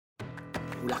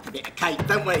We like a bit of cake,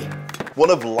 don't we?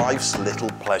 One of life's little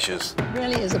pleasures. It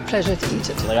really is a pleasure to eat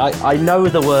it. I know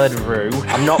the word roux.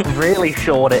 I'm not really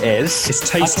sure what it is. It's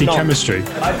tasty chemistry.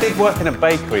 I did work in a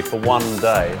bakery for one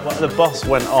day. The boss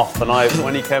went off and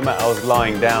when he came out, I was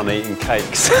lying down eating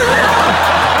cakes.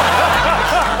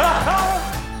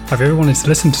 Have you ever wanted to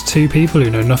listen to two people who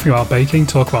know nothing about baking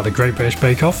talk about the Great British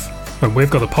Bake Off? Well,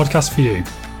 we've got the podcast for you.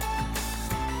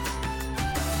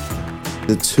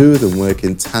 The two of them work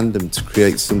in tandem to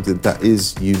create something that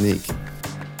is unique.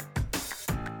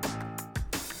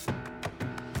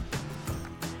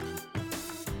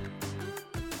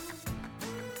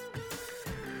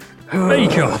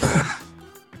 Bake Off!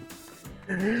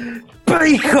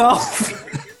 Bake Off!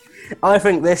 I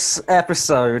think this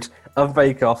episode of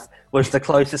Bake Off was the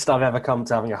closest I've ever come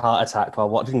to having a heart attack while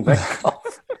watching Bake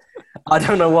Off. I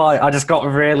don't know why, I just got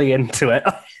really into it.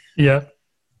 Yeah.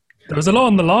 There was a lot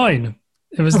on the line.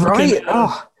 It was Right? It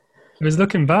was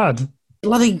looking bad.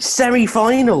 Bloody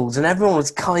semi-finals, and everyone was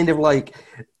kind of like,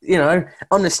 you know,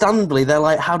 understandably, they're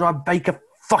like, how do I bake a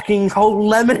fucking whole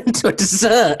lemon into a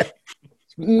dessert?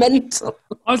 It's mental.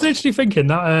 I was literally thinking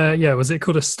that, was it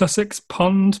called a Sussex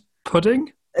pond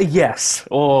pudding? Yes,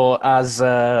 or as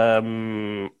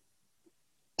Matt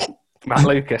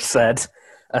Lucas said,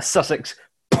 a Sussex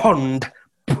pond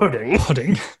pudding.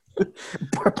 Pudding?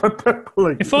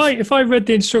 If I read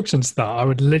the instructions to that, I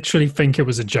would literally think it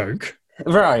was a joke.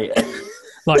 Right.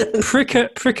 Like, prick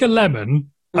a lemon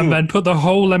and then put the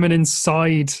whole lemon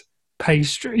inside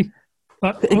pastry.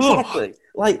 Like, Exactly.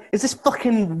 Like, is this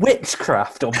fucking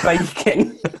witchcraft or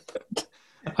baking?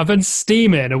 And then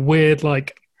steam it in a weird,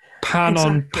 like, pan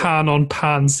on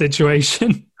pan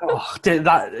situation. Oh, don't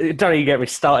even get me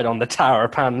started on the tower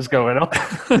of pans going on.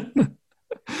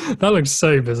 That looks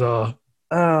so bizarre.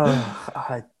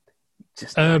 I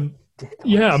just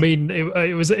yeah, I mean,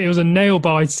 it was a nail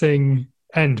biting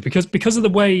end because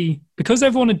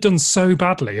everyone had done so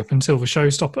badly up until the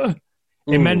showstopper.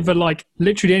 It meant that like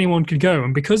literally anyone could go,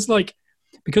 and because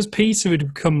Peter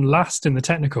had come last in the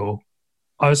technical,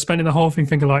 I was spending the whole thing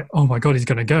thinking like, oh my god, he's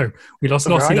going to go. We lost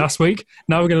Lossie last week.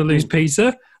 Now we're going to lose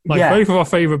Peter. Like both of our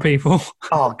favourite people.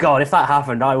 Oh god, if that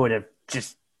happened, I would have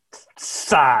just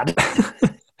sad.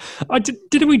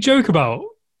 Didn't we joke about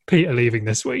Peter leaving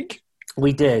this week?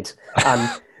 We did,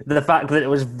 and the fact that it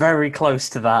was very close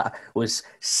to that was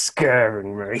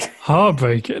scaring me.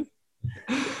 Heartbreaking.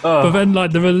 But then,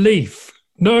 like, the relief.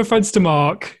 No offense to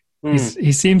Mark,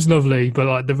 he seems lovely, but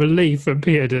like the relief when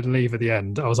Peter didn't leave at the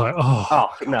end, I was like, oh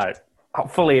no, I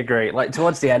fully agree. Like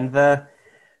towards the end there,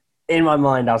 in my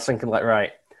mind, I was thinking like,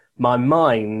 right, my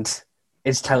mind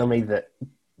is telling me that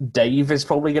Dave is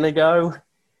probably going to go.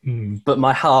 But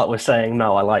my heart was saying,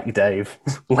 no, I like you, Dave.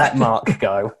 Let Mark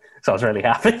go. So I was really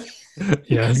happy.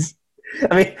 Yes.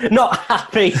 I mean, not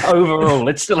happy overall.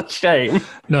 It's still a shame.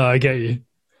 No, I get you.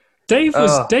 Dave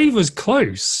was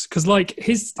close because like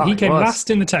he came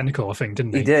last in the technical, I think,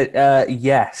 didn't he? He did.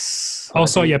 Yes. Oh,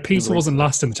 sorry. Yeah, Peter wasn't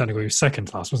last in the technical. He was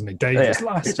second last, wasn't he? Dave was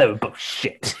last. They were both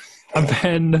shit. And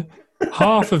then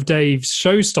half of Dave's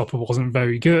showstopper wasn't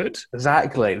very good.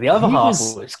 Exactly. The other half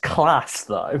was class,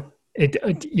 though.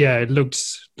 It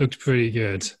looked pretty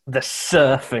good. The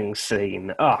surfing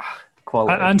scene,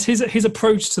 quality. And his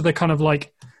approach to the kind of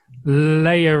like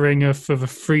layering of a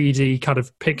 3D kind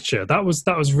of picture that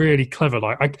was really clever.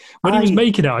 Like when he was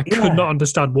making it, I could not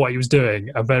understand what he was doing,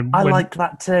 and then I liked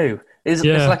that too. It's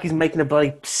like he's making a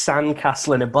bloody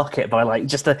sandcastle in a bucket by like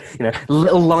just a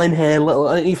little line here,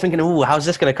 and you're thinking, oh, how's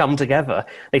this going to come together?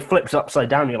 They flipped upside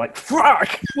down. And you're like,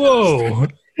 fuck! Whoa!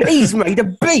 He's made a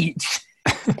beach.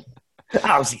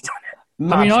 How's he done it?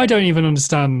 Magic. I mean, I don't even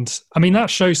understand. I mean, that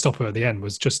showstopper at the end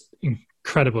was just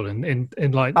incredible in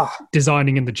like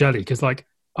designing in the jelly, because like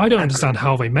I don't understand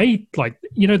how they made like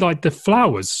the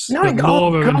flowers that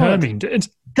Laura and Hermine did.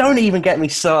 Don't even get me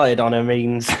started on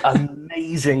Hermine's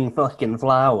amazing fucking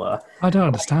flower. I don't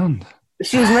understand.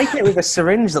 She was making it with a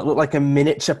syringe that looked like a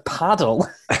miniature paddle.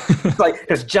 Like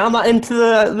just jam that into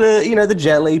the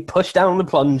jelly, push down the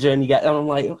plunger, and you get. And I'm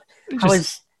like,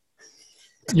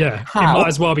 yeah, it might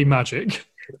as well be magic.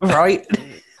 Right?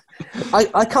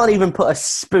 I can't even put a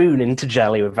spoon into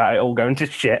jelly without it all going to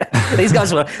shit. These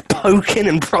guys were poking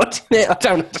and prodding it. I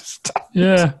don't understand.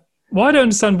 Yeah. Well, I don't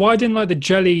understand. Why didn't like the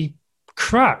jelly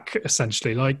crack,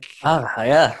 essentially? Like...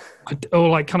 yeah. Or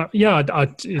like kind of... Yeah, it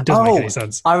doesn't make any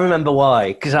sense. I remember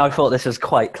why, because I thought this was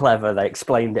quite clever. They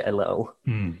explained it a little.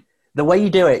 The way you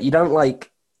do it, you don't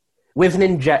like... With an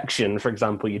injection, for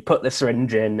example, you'd put the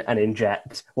syringe in and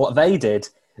inject. What they did,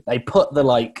 they put the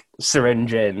like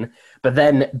syringe in, but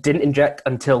then didn't inject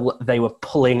until they were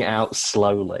pulling out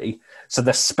slowly. So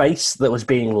the space that was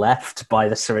being left by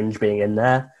the syringe being in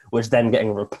there was then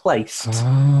getting replaced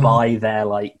by their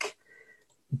like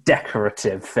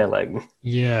decorative filling.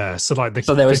 Yeah, so like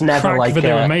So there was the never crack like that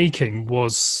they were making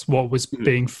was what was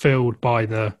being filled by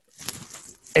the.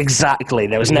 Exactly.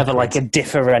 There was never like a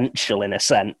differential in a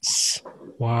sense.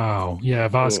 Wow. Yeah,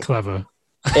 that's clever.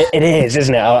 It is,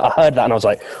 isn't it? I heard that and I was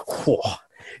like, whoa,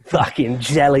 fucking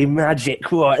jelly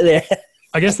magic right there.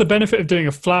 I guess the benefit of doing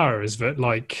a flower is that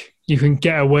like you can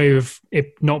get away with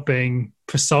it not being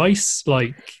precise,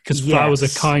 like because flowers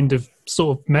are kind of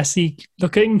sort of messy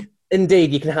looking.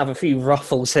 Indeed, you can have a few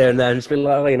ruffles here and there and just be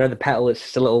like, oh, the petal is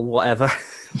just a little whatever.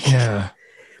 Yeah.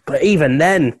 But even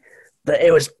then,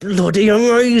 it was bloody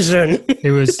amazing.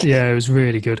 It was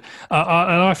really good. And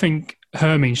I think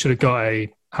Hermine should have got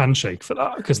a handshake for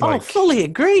that because like fully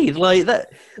agreed. Like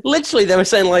that, literally, they were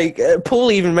saying like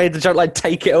Paul even made the joke like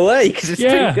take it away because it's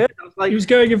too good. I was like, he was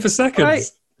going in for seconds. Right.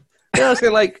 Yeah, I was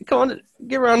going like, come on,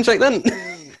 give her a handshake then.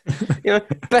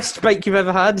 Best bake you've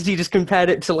ever had. You just compared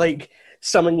it to like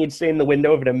someone you'd see in the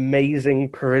window of an amazing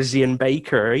Parisian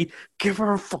bakery. Give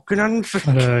her a fucking handshake.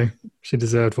 I know, she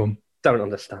deserved one. Don't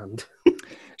understand.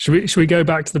 Should we go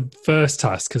back to the first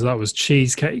task because that was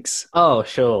cheesecakes? Oh,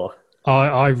 sure.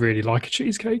 I really like a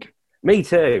cheesecake. Me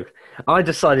too. I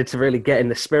decided to really get in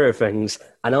the spirit of things,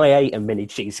 and I ate a mini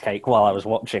cheesecake while I was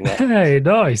watching it. Hey,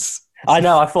 nice. I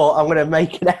know. I thought I'm going to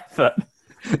make an effort.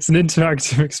 It's an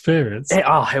interactive experience. It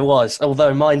was.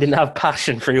 Although mine didn't have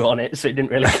passion fruit on it, so it didn't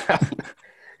really count.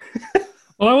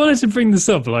 Well, I wanted to bring this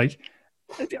up. Like,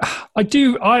 I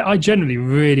generally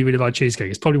really, really like cheesecake.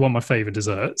 It's probably one of my favourite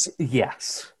desserts.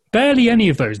 Yes. Barely any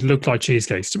of those look like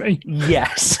cheesecakes to me.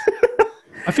 Yes.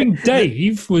 I think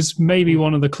Dave was maybe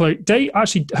one of the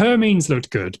actually, Hermine's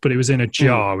looked good, but it was in a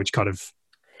jar, which kind of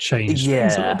changed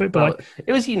things a little bit. But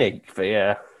it was unique, but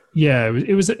yeah. Yeah,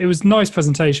 it was nice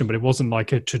presentation, but it wasn't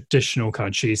like a traditional kind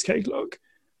of cheesecake look.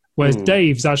 Whereas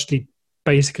Dave's actually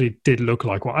basically did look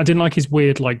like one. I didn't like his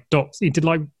weird like dots. He did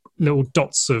like little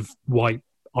dots of white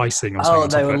icing or something. Oh,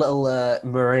 they were little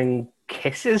meringue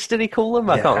kisses, did he call them?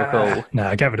 I can't recall.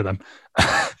 No, get rid of them.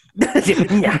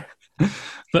 Yeah.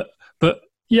 But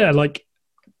yeah, like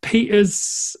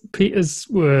Peter's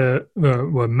were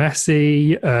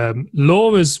messy.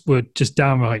 Laura's were just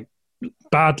downright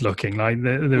bad looking, like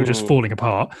they were just falling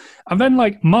apart. And then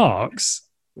like Mark's,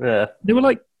 they were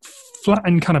like flat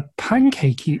and kind of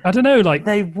pancakey. I don't know, like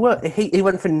they were. He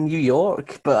went for New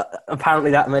York, but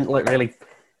apparently that meant like really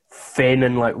thin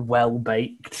and like well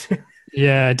baked.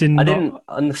 Yeah, I didn't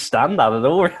understand that at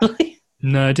all. Really,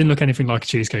 no, it didn't look anything like a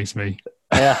cheesecake to me.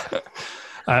 Yeah.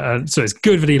 So it's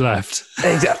good that he left.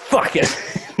 Fuck it.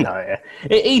 No, yeah.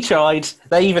 He tried.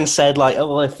 They even said like,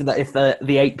 oh, if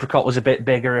the apricot was a bit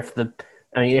bigger, if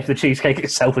the cheesecake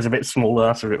itself was a bit smaller,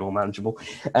 that's a bit more manageable.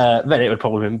 Then it would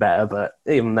probably have been better. But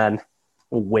even then,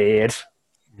 weird.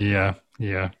 Yeah.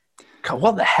 God,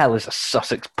 what the hell is a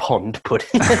Sussex pond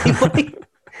pudding anyway?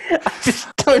 I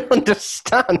just don't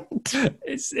understand.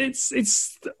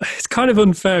 It's kind of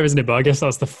unfair, isn't it? But I guess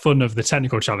that's the fun of the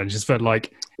technical challenge. Is that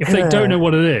like if they don't know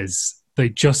what it is, they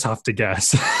just have to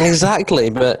guess. Exactly,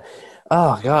 but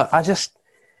oh god, I just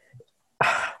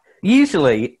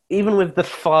usually even with the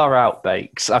far out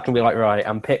bakes, I can be like, right,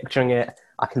 I'm picturing it.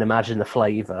 I can imagine the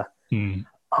flavour. A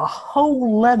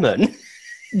whole lemon.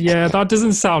 Yeah, that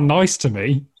doesn't sound nice to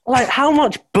me. Like, how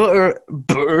much butter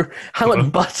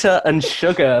and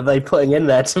sugar are they putting in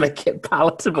there to make it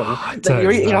palatable? That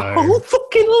you're eating a whole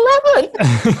fucking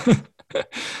lemon!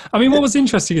 I mean, what was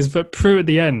interesting is that Prue at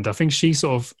the end, I think she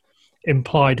sort of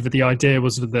implied that the idea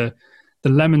was that the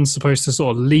lemon's supposed to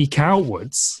sort of leak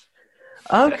outwards.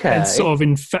 Okay. And sort of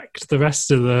infect the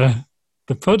rest of the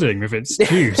pudding with its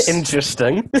juice.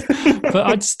 Interesting. But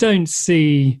I just don't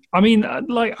see. I mean,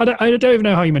 like, I don't even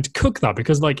know how you meant to cook that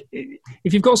because, like,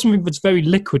 if you've got something that's very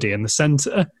liquidy in the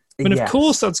centre, then of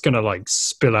course that's going to like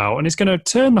spill out and it's going to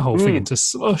turn the whole thing into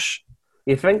slush.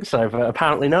 You think so, but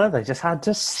apparently no. They just had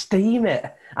to steam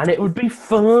it, and it would be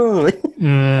fun.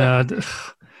 Yeah,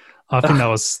 I think that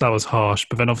was harsh.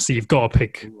 But then obviously you've got to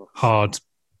pick hard,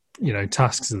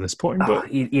 tasks at this point.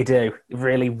 But you do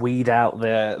really weed out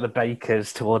the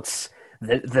bakers towards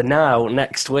the now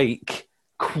next week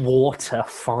quarter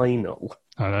final.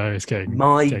 I know it's getting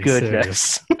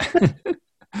goodness.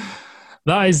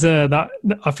 That is that.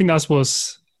 I think that's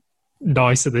what's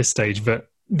nice at this stage, but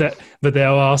there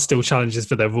are still challenges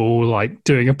that they're all like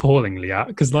doing appallingly at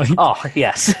because like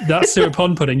yes, that syrup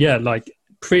pond pudding. Yeah, like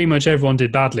pretty much everyone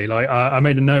did badly. Like I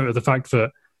made a note of the fact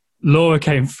that Laura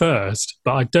came first,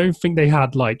 but I don't think they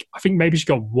had like. I think maybe she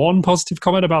got one positive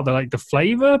comment about the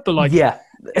flavor, but like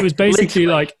it was basically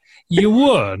like you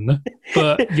won,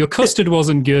 but your custard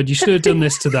wasn't good. You should have done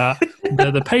this to that.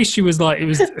 The pastry was like, it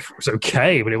was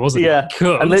okay, but it wasn't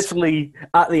good. And literally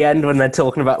at the end when they're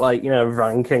talking about like,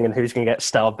 ranking and who's going to get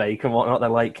star bake and whatnot, they're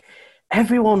like, I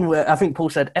think Paul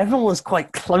said, everyone was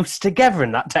quite close together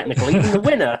in that technically. Even the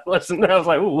winner wasn't. I was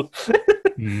like, ooh.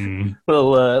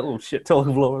 Little shit talk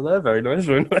of Laura there. Very nice,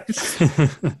 very nice.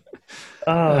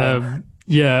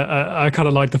 I kind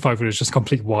of like the fact that it was just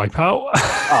complete wipeout.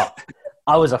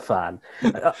 I was a fan.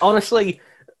 Honestly,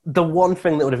 the one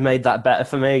thing that would have made that better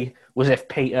for me was if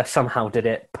Peter somehow did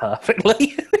it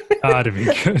perfectly. That'd be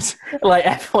good. Like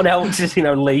everyone else is,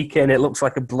 leaking. It looks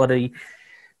like a bloody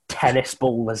tennis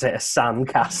ball as it a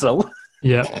sandcastle.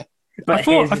 Yeah. But I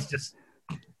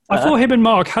thought him and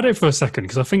Mark had it for a second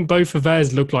because I think both of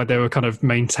theirs looked like they were kind of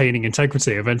maintaining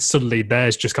integrity, and then suddenly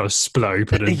theirs just kind of split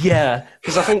open. Yeah,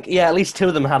 because I think at least two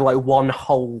of them had like one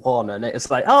whole one, and it's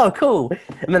like, oh, cool.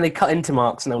 And then they cut into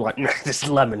Mark's, and they were like, this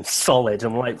lemon's solid.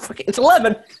 I'm like, fuck it, it's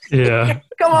lemon. Yeah,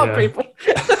 come on, people.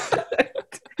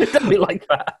 Don't be like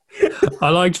that. I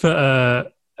liked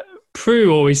that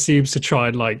Prue always seems to try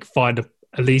and like find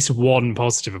at least one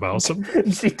positive about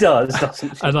something. She does,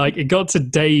 doesn't she? And like it got to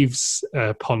Dave's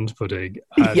pond pudding,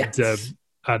 and, yes.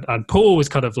 and Paul was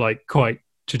kind of like quite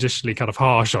traditionally kind of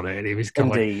harsh on it. And he was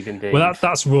kind of indeed. Well,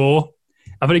 that's raw.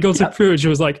 And then he got to Prue, and she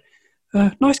was like,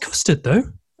 "Nice custard, though."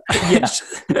 Yeah.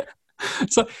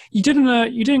 So you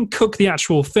didn't cook the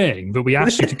actual thing, but we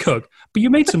asked you to cook. But you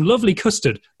made some lovely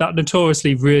custard. That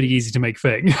notoriously really easy to make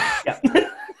thing. Yeah.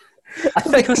 I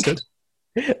think custard.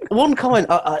 One comment,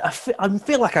 I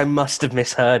feel like I must have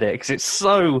misheard it because it's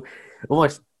so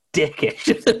almost dickish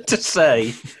to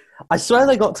say. I swear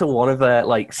they got to one of their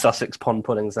like Sussex pond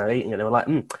puddings they're eating, and they were like,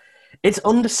 "It's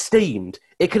understeamed.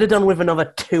 It could have done with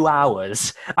another 2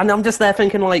 hours." And I'm just there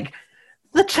thinking, like,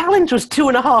 the challenge was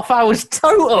 2.5 hours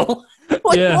total.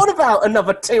 What about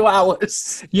another 2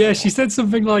 hours? Yeah, she said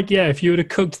something like, if you would have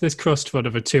cooked this crust for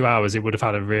another 2 hours, it would have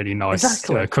had a really nice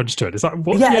crunch to it. It's like,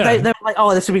 what? Yeah, they were like,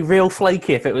 oh, this would be real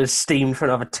flaky if it was steamed for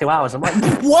another 2 hours. I'm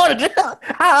like, what?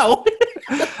 How?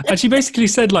 And she basically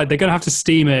said, like, they're going to have to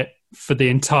steam it for the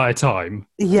entire time.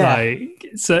 Yeah.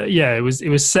 It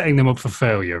was setting them up for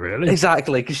failure, really.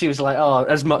 Exactly, because she was like, oh,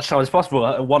 as much time as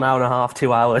possible, 1 hour and a half,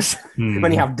 2 hours.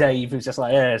 When you have Dave, who's just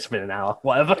like, it's been an hour,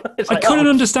 whatever. I couldn't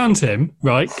understand him,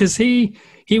 right? Because he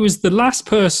was the last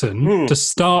person to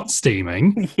start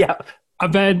steaming. Yeah.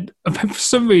 And then for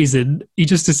some reason, he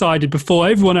just decided before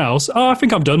everyone else, I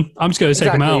think I'm done. I'm just going to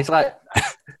take him out. He's like,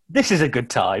 this is a good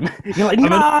time. You're like,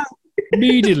 no!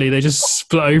 Immediately, they just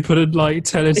split open and like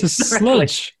turn into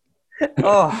sludge.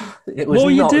 Oh, it was what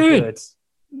are you doing? Good.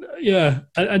 Yeah,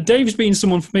 and Dave's been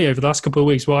someone for me over the last couple of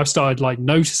weeks where I've started like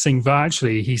noticing that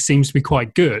actually he seems to be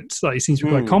quite good. Like he seems to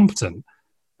be quite competent.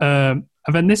 And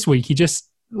then this week he just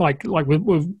like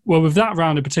with that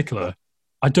round in particular,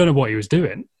 I don't know what he was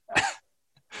doing.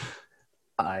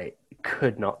 I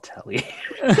could not tell you.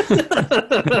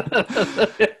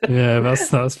 Yeah,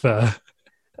 that's fair.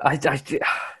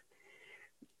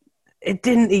 It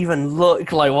didn't even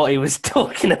look like what he was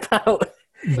talking about.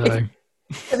 No.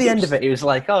 At the end of it, he was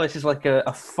like, oh, this is like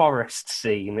a forest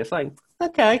scene. It's like,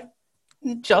 okay,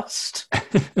 just.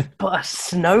 But a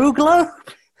snow globe?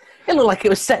 It looked like it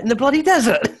was set in the bloody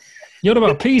desert. You're on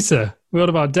about Peter. We're on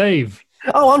about Dave.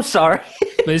 Oh, I'm sorry.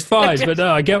 But it's fine. But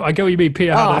no, I get what you mean.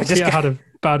 Peter had a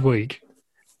bad week.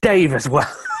 Dave as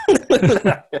well.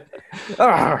 Did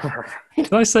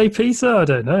I say Peter? I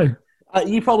don't know.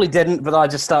 You probably didn't, but I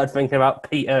just started thinking about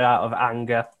Peter out of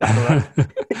anger.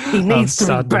 He needs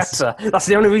to be better. That's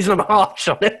the only reason I'm harsh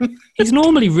on him. He's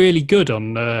normally really good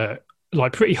on,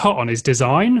 like, pretty hot on his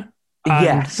design. And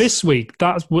yes. This week,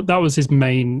 that was his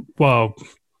main. Well,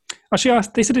 actually,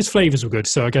 they said his flavors were good,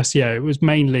 so I guess it was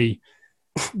mainly.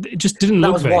 It just didn't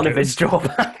look. That was one of his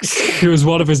drawbacks. It was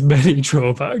one of his many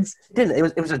drawbacks. It didn't.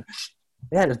 It was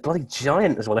it was bloody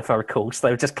giant as well, if I recall. So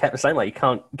they just kept saying, like, you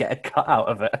can't get a cut out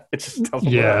of it. It just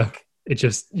doesn't work. It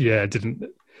just, didn't.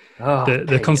 Oh,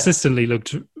 the consistency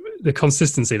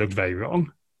looked very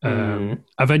wrong. And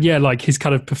then, like, his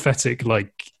kind of pathetic,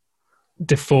 like,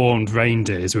 deformed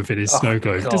reindeers within his snow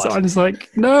globe design is like,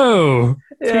 no,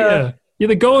 Peter, you're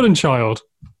the golden child.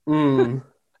 You're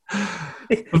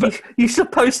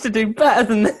supposed to do better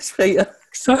than this, Peter.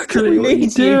 Exactly. We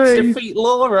need you to defeat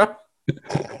Laura.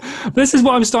 This is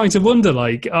what I'm starting to wonder.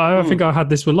 Like, I think I had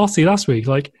this with Lottie last week.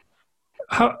 Like,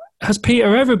 has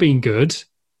Peter ever been good?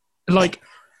 Like,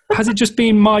 has it just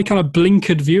been my kind of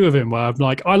blinkered view of him where I'm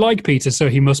like, I like Peter, so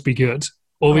he must be good?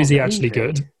 Or is he actually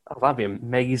good? Oh, that'd be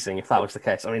amazing if that was the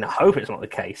case. I mean, I hope it's not the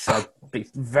case. I'd be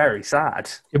very sad.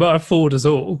 You might have fooled us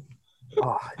all.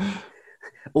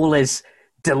 All his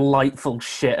delightful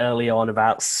shit early on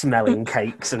about smelling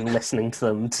cakes and listening to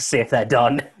them to see if they're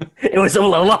done. It was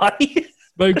all a lie.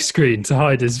 Smoke screen to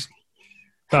hide his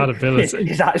bad ability.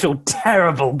 His actual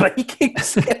terrible baking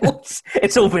skills.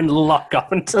 It's all been luck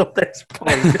up until this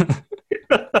point.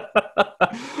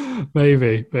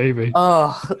 Maybe.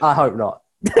 Oh, I hope not.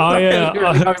 I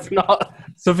really hope not.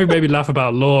 Something made me laugh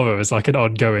about Laura is like an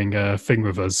ongoing thing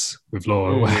with us, with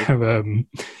Laura, where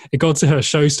it got to her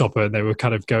showstopper and they were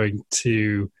kind of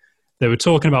they were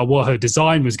talking about what her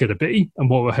design was going to be and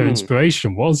what her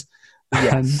inspiration was.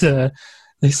 Yes. And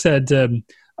they said, and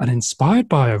inspired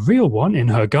by a real one in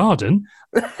her garden.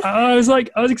 I was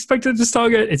expecting to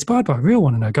start getting inspired by a real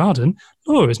one in her garden.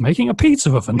 Laura is making a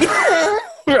pizza oven.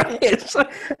 Right, it's a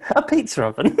pizza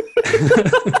oven.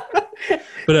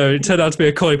 But no, it turned out to be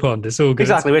a koi pond. It's all good.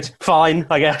 Exactly, which fine,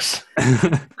 I guess.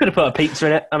 Could have put a pizza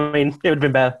in it. I mean, it would have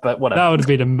been better, but whatever. That would have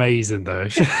been amazing, though.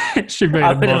 She made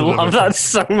I a would have model of loved it. that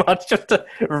so much. Just a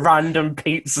random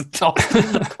pizza topped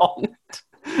in the pond.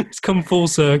 It's come full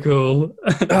circle.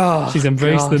 Oh, She's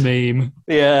embraced God. the meme.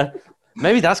 Yeah.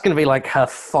 Maybe that's going to be like her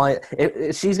fight.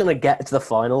 She's going to get to the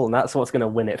final, and that's what's going to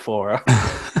win it for her.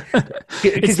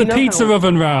 It's the pizza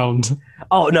oven round.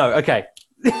 Oh, no, okay.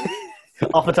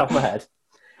 Off the top of my head.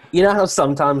 You know how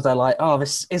sometimes they're like, oh,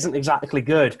 this isn't exactly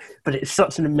good, but it's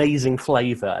such an amazing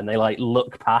flavour, and they like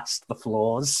look past the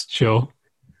flaws. Sure.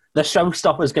 The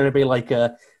showstopper is going to be like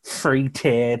a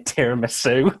 3-tier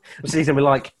tiramisu. So he's going to be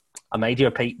like, I made you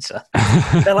a pizza.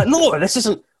 They're like, Laura, this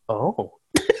isn't... Oh.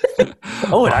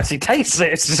 Oh, it actually tastes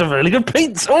it. It's just a really good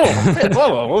pizza.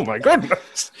 Oh my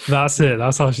goodness. That's it.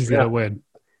 That's how she's going to win.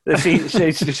 There's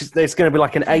going to be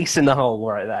like an ace in the hole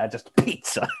right there, just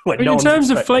pizza. I mean, in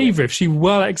terms of flavour, if she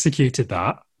well executed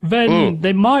that, then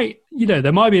there might be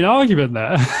an argument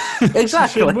there.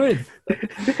 Exactly. She should win.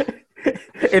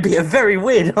 It'd be a very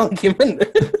weird argument.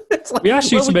 It's like, We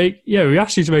asked you to make a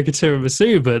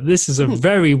tiramisu, but this is a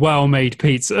very well made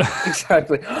pizza.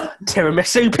 Exactly.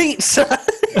 Tiramisu pizza.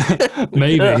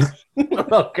 Maybe.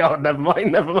 Oh God, never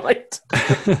mind.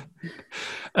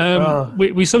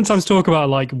 We sometimes talk about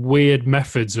like weird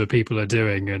methods that people are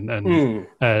doing, and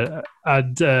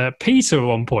Peter at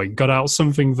one point got out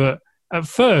something that at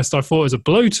first I thought was a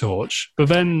blowtorch, but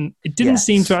then it didn't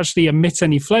seem to actually emit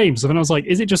any flames. So then I was like,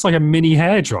 is it just like a mini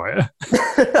hairdryer?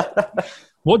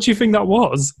 What do you think that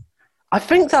was? I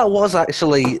think that was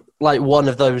actually like one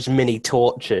of those mini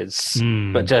torches,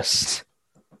 but just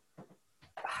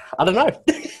I don't know.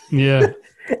 Yeah.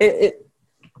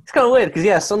 It's kind of weird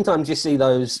because sometimes you see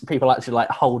those people actually like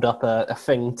hold up a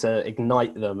thing to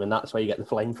ignite them, and that's where you get the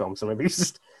flame from. So maybe he's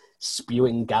just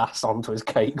spewing gas onto his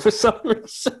cake for some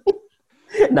reason.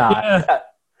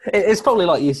 It's probably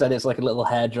like you said. It's like a little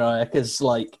hairdryer because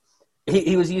like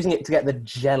he was using it to get the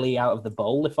jelly out of the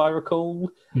bowl, if I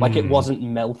recall. Like it wasn't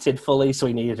melted fully, so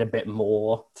he needed a bit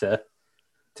more to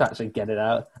actually get it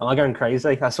out. Am I going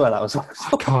crazy? I swear that was.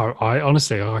 I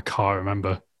honestly can't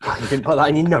remember. You didn't put that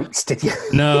in your notes, did you?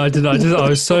 No, I didn't. I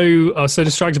was so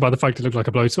distracted by the fact it looked like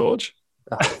a blowtorch.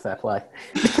 Oh, fair play.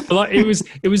 But like it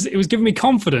was giving me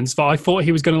confidence that I thought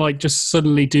he was going to like just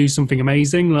suddenly do something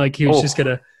amazing. Like he was just going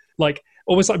to like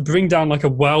almost like bring down like a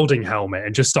welding helmet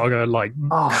and just start going like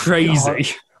crazy. God.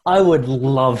 I would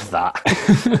love that.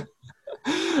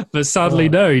 But sadly,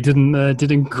 no, he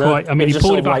didn't quite. I mean, he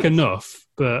pulled it back enough,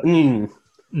 but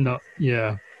not.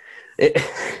 Yeah.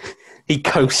 He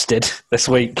coasted this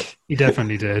week. He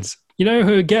definitely did. You know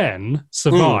who again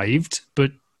survived,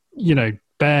 but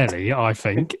barely. I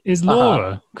think is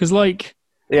Laura because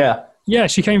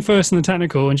she came first in the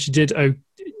technical and she did. Oh,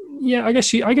 yeah, I guess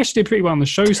she did pretty well on the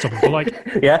showstopper. But like,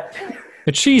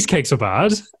 the cheesecakes are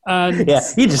bad, and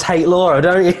you just hate Laura,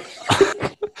 don't you?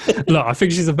 Look, I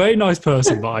think she's a very nice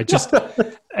person, but I just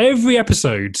every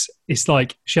episode it's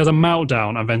like she has a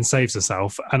meltdown and then saves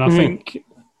herself, and I think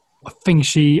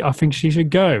she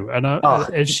should go. And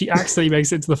if she actually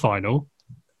makes it to the final,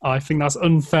 I think that's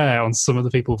unfair on some of the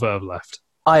people that have left.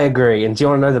 I agree. And do you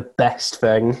want to know the best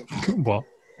thing? What?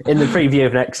 In the preview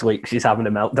of next week, she's having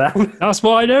a meltdown. That's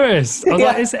what I noticed. I was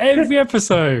like, it's every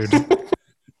episode.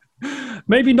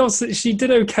 Maybe not. She did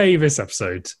okay this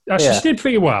episode. Actually, she did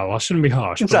pretty well. I shouldn't be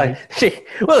harsh. So,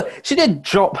 she did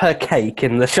drop her cake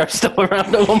in the showstopper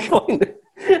round at one point.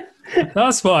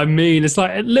 That's what I mean. It's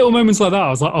like at little moments like that. I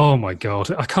was like, "Oh my God,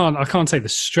 I can't take the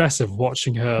stress of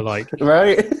watching her like."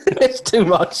 Right? It's too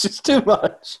much. It's too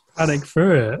much. Panic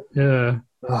through it. Yeah.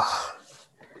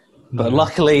 But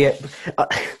luckily,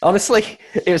 honestly,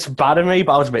 it was bad of me.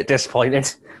 But I was a bit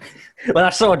disappointed when I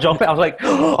saw her drop it. I was like,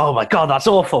 "Oh my God, that's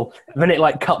awful." And then it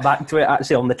like cut back to it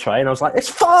actually on the train. I was like, "It's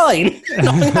fine.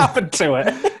 Nothing happened to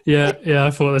it." Yeah,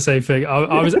 I thought the same thing.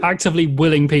 I was actively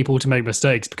willing people to make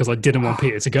mistakes because I didn't want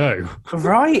Peter to go.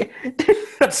 Right?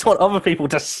 I just want other people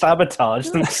to sabotage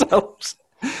themselves.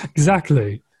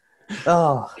 Exactly.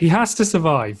 Oh, He has to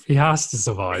survive. He has to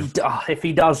survive. if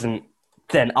he doesn't,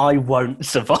 then I won't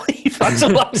survive. That's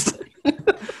all I'm saying.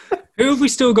 Who have we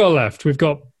still got left? We've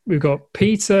got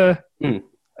Peter. We've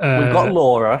got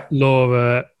Laura.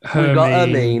 Hermine, We've got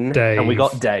Hermine. Dave. And we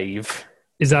got Dave.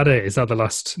 Is that it? Is that the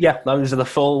last? Yeah, those are the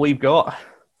 4 we've got.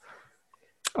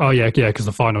 Oh, yeah, because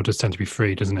the final does tend to be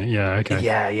 3, doesn't it? Yeah, okay.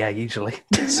 Yeah, usually.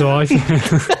 So I...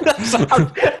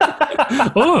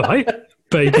 All right.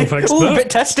 Bake-Off expert. Ooh, bit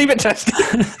testy.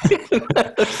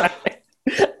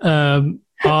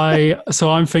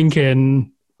 I'm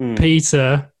thinking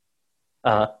Peter,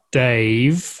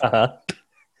 Dave,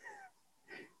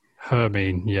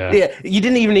 Hermine, yeah. Yeah, you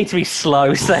didn't even need to be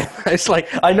slow. So it's like,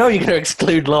 I know you're going to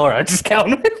exclude Laura. Just count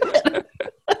with it.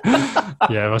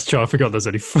 Yeah, that's true. I forgot there's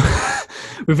only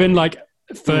within like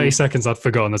 30 seconds I'd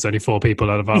forgotten there's only 4 people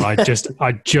and I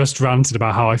just ranted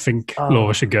about how I think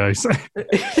Laura should go. So.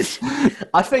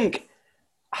 I think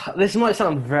this might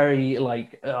sound very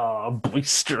like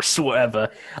boisterous or whatever.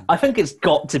 I think it's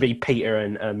got to be Peter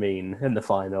and Hermine in the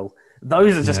final.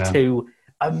 Those are just 2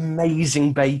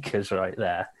 amazing bakers right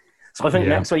there. So I think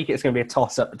next week it's going to be a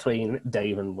toss-up between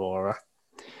Dave and Laura.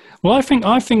 Well, I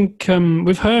think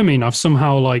with Hermine, I've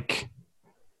somehow I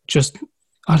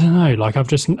don't know, I've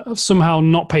just somehow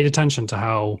not paid attention to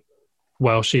how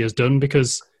well she has done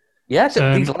because... Yeah,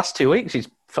 so these last 2 weeks, she's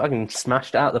fucking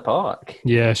smashed it out of the park.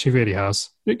 Yeah, she really has.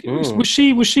 Was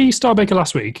she Star Baker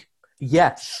last week?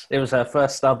 Yes, it was her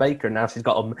first Star Baker, and now she's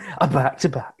got them a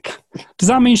back-to-back. Does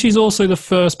that mean she's also the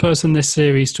first person this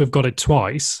series to have got it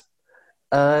twice?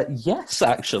 Yes,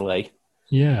 actually.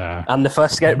 Yeah. And the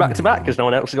first to get it back-to-back, because no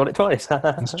one else has got it twice.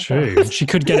 That's true. She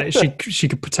could get it. She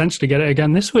could potentially get it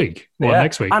again this week or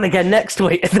next week. And again next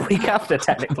week, the week after,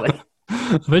 technically.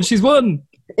 Then she's won.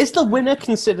 Is the winner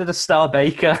considered a Star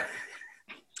Baker?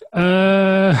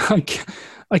 I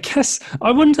guess.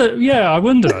 I wonder. Yeah, I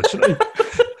wonder actually.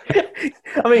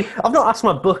 I mean, I've not asked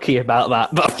my bookie about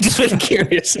that, but I'm just really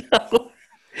curious now.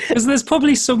 Because there's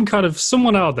probably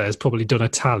someone out there has probably done a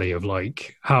tally of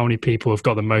how many people have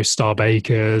got the most Star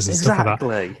Bakers and stuff like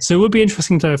that. So it would be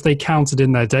interesting to know if they counted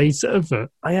in their data. But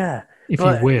if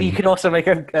you win, you can also make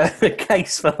a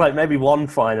case for maybe one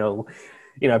final.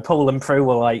 Pull them through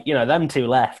were them 2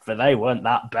 left, but they weren't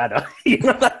that better.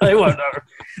 They weren't.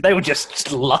 They were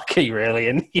just lucky, really,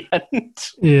 in the end.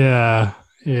 Yeah.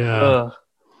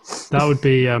 That would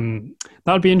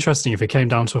be interesting if it came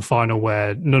down to a final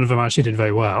where none of them actually did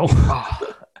very well.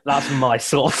 That's my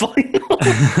sort of final.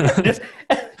 Just,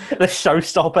 the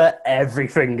showstopper,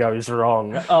 everything goes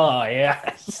wrong. Oh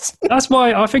yes. That's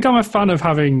why I think I'm a fan of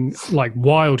having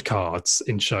wild cards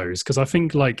in shows because I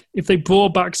think if they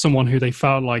brought back someone who they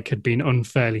felt had been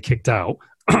unfairly kicked out,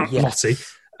 Lottie,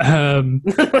 for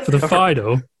the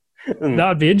final,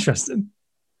 that'd be interesting.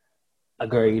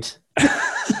 Agreed.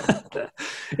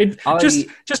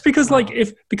 Just because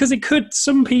because it could,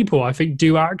 some people I think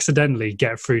do accidentally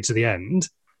get through to the end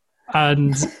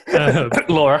and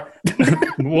Laura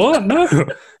what no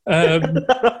and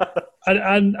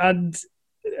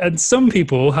some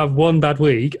people have one bad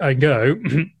week and go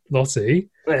Lottie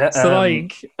so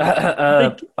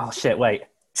oh shit, wait,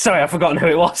 sorry, I've forgotten who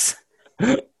it was.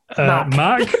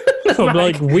 Mac from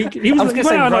week, he was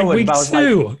Rowan, week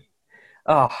 2.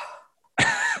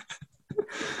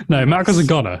 No, Mac was a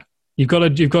goner. You've got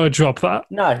to drop that.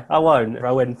 No, I won't.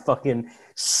 Rowan fucking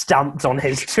stamped on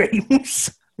his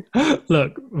dreams.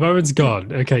 Look, Rowan's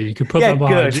gone. Okay, you can put that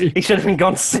behind you. He should have been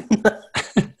gone sooner.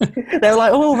 They were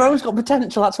like, oh, Rowan's got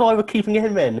potential. That's why we're keeping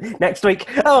him in. Next week,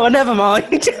 oh, never mind.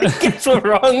 Guess we're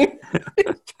wrong.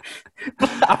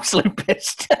 Absolute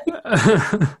pissed.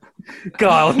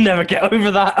 God, I'll never get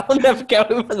over that.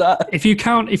 If you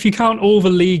count all the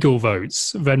legal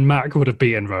votes, then Mac would have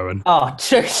beaten Rowan. Oh,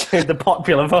 the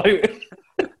popular vote.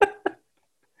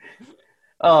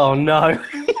 Oh no.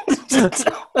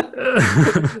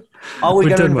 Are we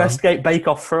going to investigate Bake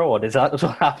Off fraud? Is that what's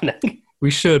happening? We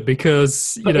should,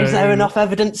 because is there enough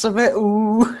evidence of it?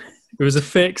 Ooh. It was a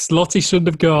fix. Lottie shouldn't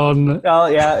have gone. Oh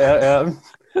yeah.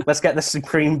 Let's get the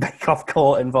Supreme Bake Off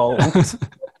Court involved.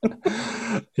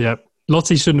 Yep.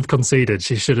 Lottie shouldn't have conceded.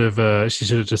 She should have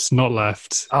just not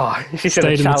left. Oh, she should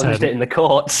have challenged it in the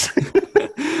courts.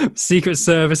 Secret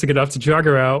Service are going to have to drag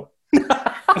her out.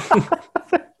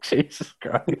 Jesus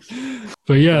Christ.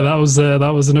 But yeah, that was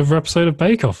another episode of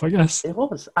Bake Off, I guess. It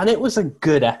was. And it was a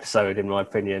good episode, in my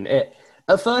opinion.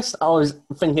 At first, I was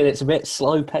thinking it's a bit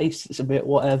slow-paced, it's a bit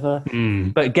whatever.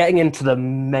 But getting into the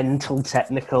mental,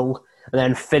 technical and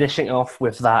then finishing off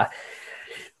with that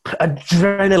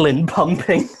adrenaline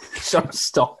pumping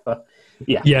showstopper.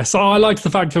 Yeah. Yeah, so I liked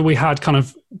the fact that we had kind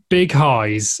of big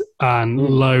highs and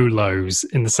low lows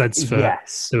in the sense that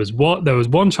there was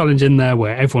one challenge in there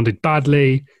where everyone did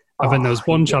badly, and then there was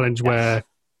one challenge where,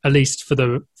 at least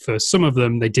for some of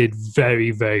them, they did very,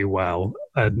 very well,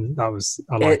 and I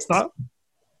liked that.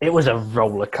 It was a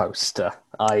roller coaster.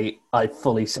 I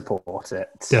fully support it.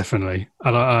 Definitely,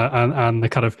 and the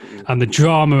kind of the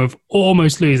drama of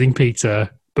almost losing Peter,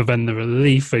 but then the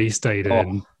relief that he stayed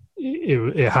in.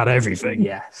 It had everything.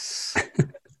 Yes.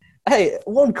 Hey,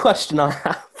 one question I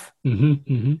have. Who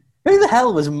Who the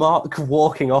hell was Mark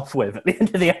walking off with at the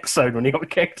end of the episode when he got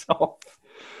kicked off?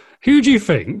 Who do you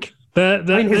think?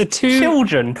 The two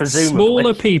children, presumably.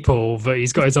 Smaller people that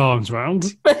he's got his arms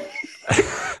around.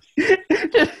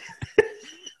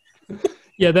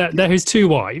 Yeah, they're his two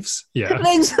wives. Yeah.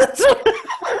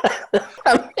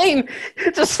 I mean,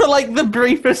 just for like the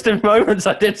briefest of moments,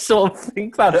 I did sort of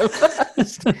think that at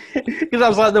first. Because I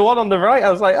was like, the one on the right,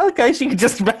 I was like, okay, she could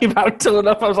just be about tall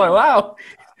enough. I was like, wow.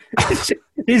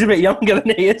 He's a bit younger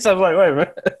than he is. I was like, wait a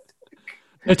minute.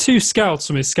 They're two scouts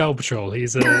from his scout patrol.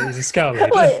 He's a scout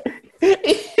leader.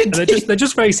 They're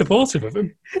just very supportive of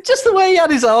him. Just the way he had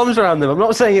his arms around them. I'm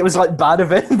not saying it was like bad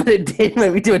of him, but it did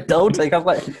make me do a double take. I was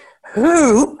like,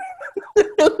 who?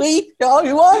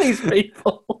 Who are these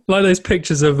people? Like those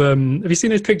pictures of have you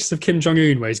seen those pictures of Kim Jong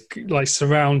Un where he's like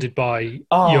surrounded by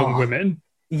young women?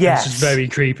 Yes. It's just very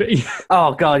creepy.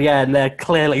 Oh god, yeah, and they're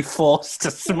clearly forced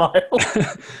to smile.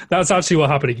 That's actually what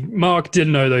happened. Mark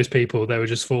didn't know those people; they were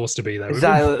just forced to be there.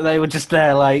 Exactly. They were just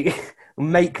there, like,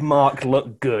 make Mark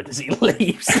look good as he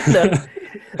leaves.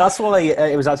 That's why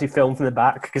it was actually filmed from the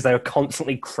back, because they were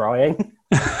constantly crying.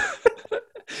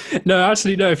 No,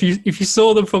 actually, no. If you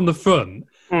saw them from the front,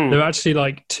 they're actually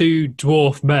like two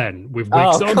dwarf men with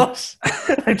wigs on. Gosh.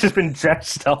 They've just been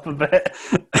dressed up a bit.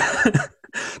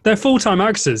 They're full-time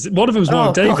actors. One of them's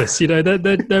Warwick Davis. You know,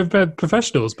 they're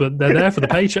professionals, but they're there for the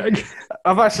paycheck.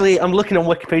 I'm looking on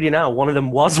Wikipedia now. One of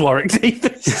them was Warwick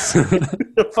Davis.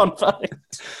 Fun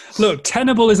fact. Look,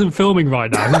 Tenable isn't filming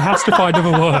right now. He has to find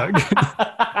other work.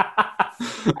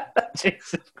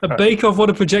 And Bake Off want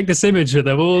to project this image that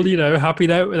they're all, you know, happy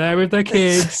there with their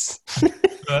kids.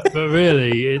 but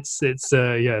really, it's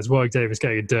Warwick Davis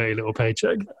getting a dirty little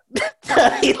paycheck.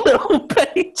 Dirty little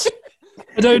paycheck.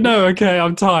 I don't know. Okay,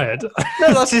 I'm tired.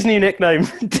 No, that's his new nickname.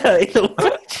 Dirty little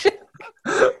paycheck.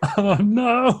 Oh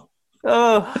no.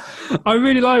 Oh, I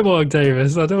really like Warwick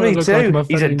Davis. I don't want to look like my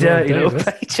friend. He's a dirty little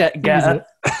paycheck getter.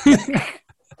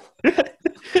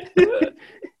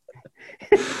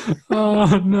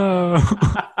 Oh no.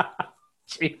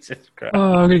 Jesus Christ. Oh,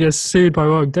 I'm going to get sued by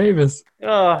Warwick Davis.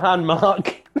 Oh, and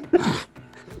Mark.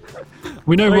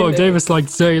 We know Warwick Davis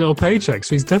likes dirty little paychecks,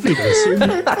 so he's definitely going to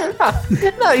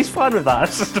sue. No, he's fine with that.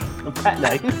 It's just a pet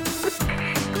name.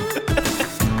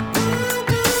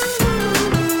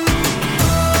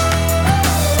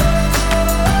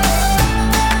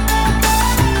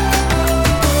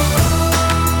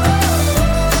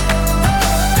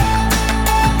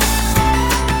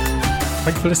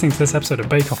 Thanks for listening to this episode of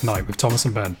Bake Off Night with Thomas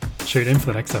and Ben. Tune in for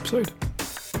the next episode.